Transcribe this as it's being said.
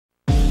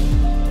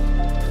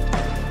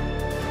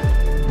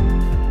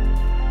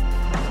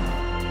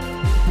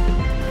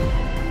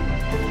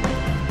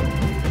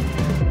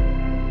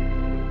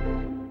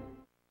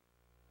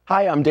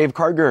Hi, I'm Dave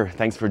Karger.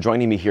 Thanks for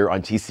joining me here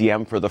on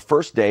TCM for the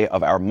first day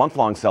of our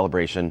month-long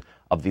celebration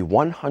of the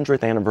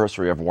 100th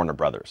anniversary of Warner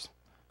Bros.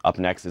 Up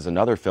next is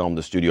another film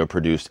the studio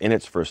produced in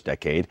its first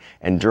decade,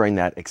 and during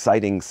that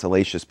exciting,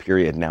 salacious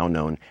period now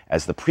known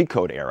as the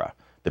pre-code era,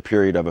 the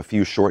period of a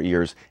few short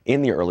years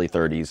in the early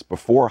 30s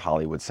before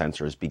Hollywood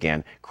censors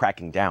began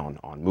cracking down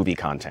on movie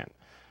content.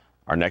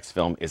 Our next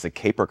film is a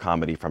caper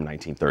comedy from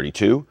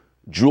 1932,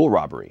 Jewel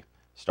Robbery,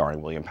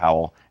 starring William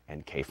Powell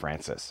and Kay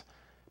Francis.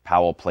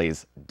 Powell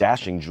plays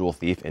dashing jewel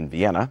thief in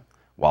Vienna.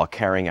 While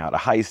carrying out a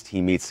heist, he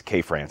meets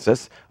Kay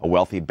Francis, a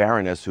wealthy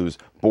baroness who's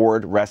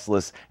bored,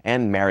 restless,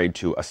 and married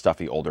to a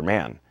stuffy older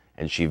man,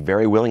 and she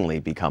very willingly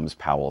becomes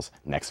Powell's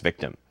next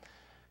victim.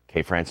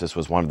 Kay Francis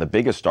was one of the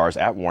biggest stars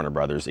at Warner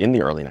Bros. In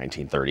the early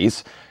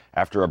 1930s.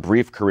 After a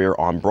brief career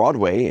on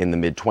Broadway in the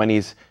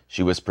mid-20s,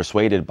 she was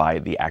persuaded by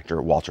the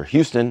actor Walter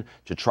Huston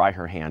to try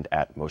her hand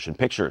at motion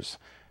pictures.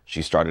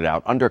 She started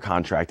out under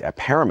contract at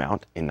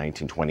Paramount in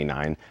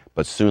 1929,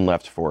 but soon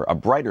left for a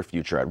brighter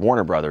future at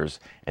Warner Bros.,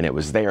 and it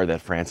was there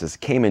that Francis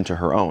came into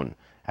her own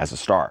as a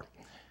star.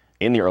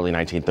 In the early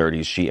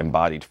 1930s, she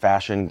embodied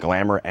fashion,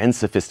 glamour, and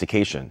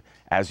sophistication,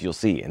 as you'll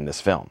see in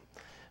this film.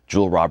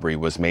 Jewel Robbery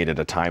was made at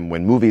a time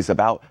when movies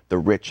about the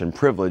rich and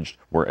privileged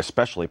were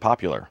especially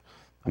popular.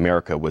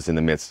 America was in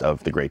the midst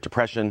of the Great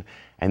Depression,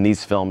 and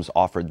these films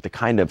offered the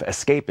kind of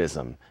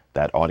escapism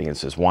that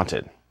audiences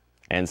wanted.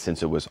 And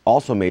since it was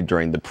also made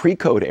during the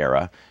pre-code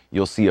era,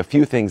 you'll see a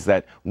few things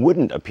that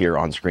wouldn't appear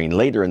on screen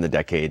later in the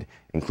decade,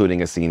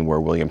 including a scene where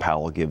William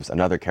Powell gives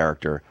another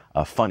character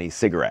a funny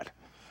cigarette.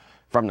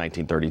 From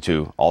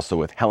 1932, also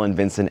with Helen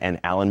Vinson and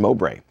Alan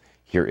Mowbray,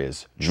 here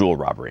is Jewel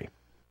Robbery.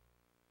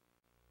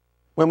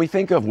 When we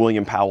think of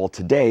William Powell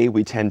today,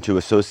 we tend to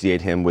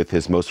associate him with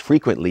his most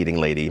frequent leading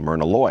lady,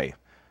 Myrna Loy.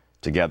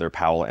 Together,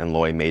 Powell and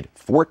Loy made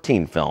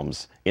 14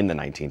 films in the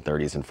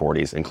 1930s and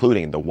 40s,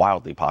 including the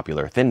wildly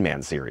popular Thin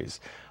Man series.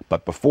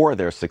 But before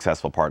their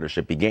successful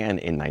partnership began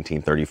in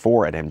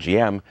 1934 at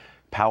MGM,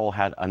 Powell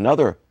had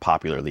another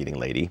popular leading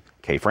lady,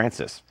 Kay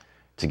Francis.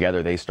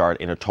 Together, they starred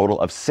in a total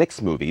of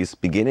 6 movies,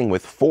 beginning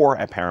with 4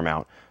 at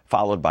Paramount,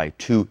 followed by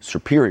 2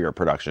 superior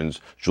productions,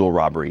 Jewel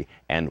Robbery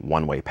and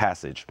One Way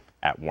Passage,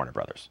 at Warner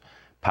Bros.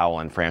 Powell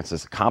and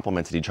Francis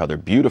complemented each other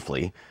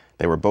beautifully.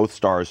 They were both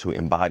stars who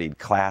embodied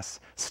class,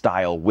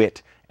 style,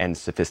 wit, and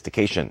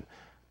sophistication.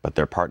 But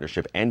their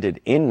partnership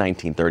ended in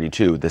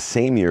 1932, the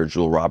same year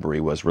Jewel Robbery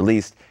was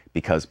released,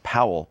 because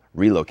Powell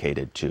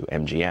relocated to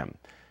MGM.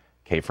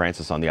 Kay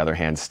Francis, on the other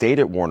hand, stayed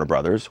at Warner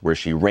Bros., where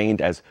she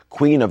reigned as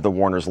queen of the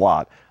Warner's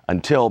lot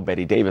until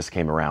Bette Davis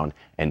came around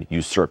and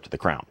usurped the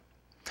crown.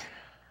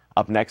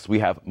 Up next, we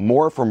have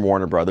more from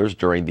Warner Bros.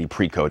 During the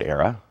pre-code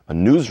era, a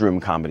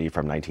newsroom comedy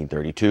from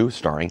 1932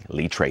 starring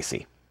Lee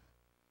Tracy.